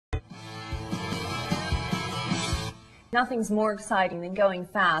Nothing's more exciting than going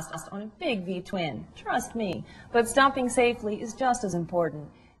fast on a big V-twin, trust me. But stopping safely is just as important.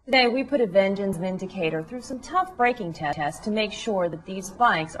 Today we put a Vindicator through some tough braking tests to make sure that these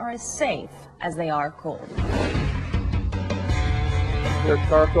bikes are as safe as they are cold. Here at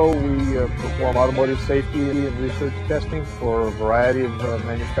Carco, we perform automotive safety and research testing for a variety of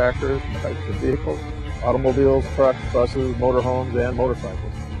manufacturers and types of vehicles, automobiles, trucks, buses, motorhomes, and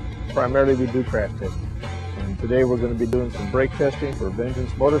motorcycles. Primarily we do crash testing. And today we're going to be doing some brake testing for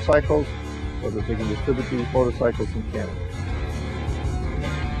Vengeance motorcycles so that they can distribute these motorcycles in Canada.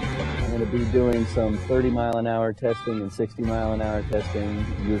 I'm going to be doing some 30-mile-an-hour testing and 60-mile-an-hour testing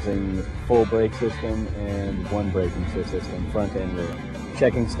using full brake system and one braking system, front and rear.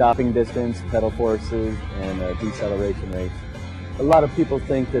 Checking stopping distance, pedal forces, and deceleration rates. A lot of people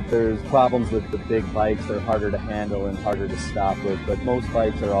think that there's problems with the big bikes. They're harder to handle and harder to stop with, but most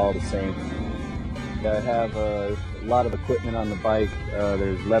bikes are all the same. I have a lot of equipment on the bike.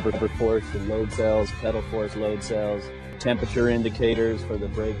 There's lever force and load cells, pedal force load cells, temperature indicators for the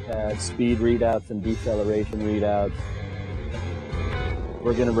brake pads, speed readouts and deceleration readouts.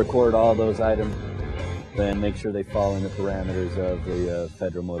 We're going to record all those items and make sure they fall in the parameters of the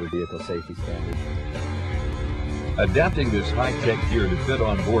Federal Motor Vehicle Safety Standards. Adapting this high-tech gear to fit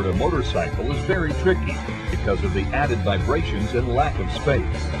on board a motorcycle is very tricky because of the added vibrations and lack of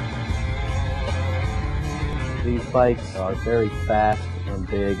space. These bikes are very fast and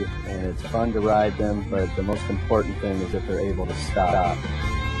big, and it's fun to ride them, but the most important thing is that they're able to stop.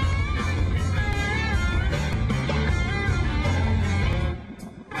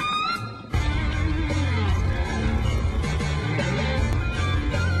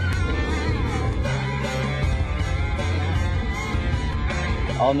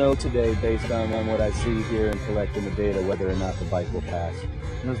 I'll know today, based on what I see here and collecting the data, whether or not the bike will pass.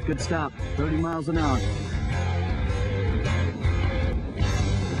 That was a good stop, 30 miles an hour.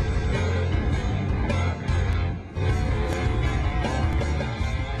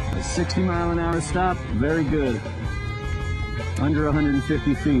 A 60-mile-an-hour stop, very good. Under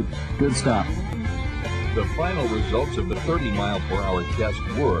 150 feet, good stop. The final results of the 30-mile-per-hour test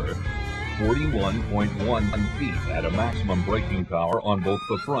were 41.1 feet at a maximum braking power on both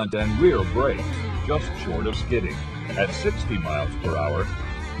the front and rear brakes, just short of skidding. At 60 miles per hour,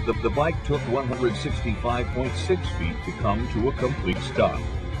 the bike took 165.6 feet to come to a complete stop.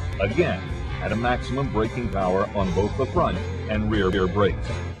 Again, at a maximum braking power on both the front and rear brakes.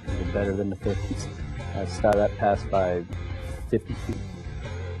 Better than the 50s. That passed by 50 feet.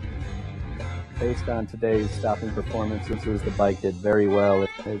 Based on today's stopping performances, the bike did very well.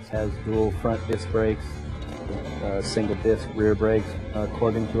 It has dual front disc brakes, single disc rear brakes.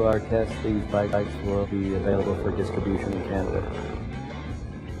 According to our tests, these bikes will be available for distribution in Canada.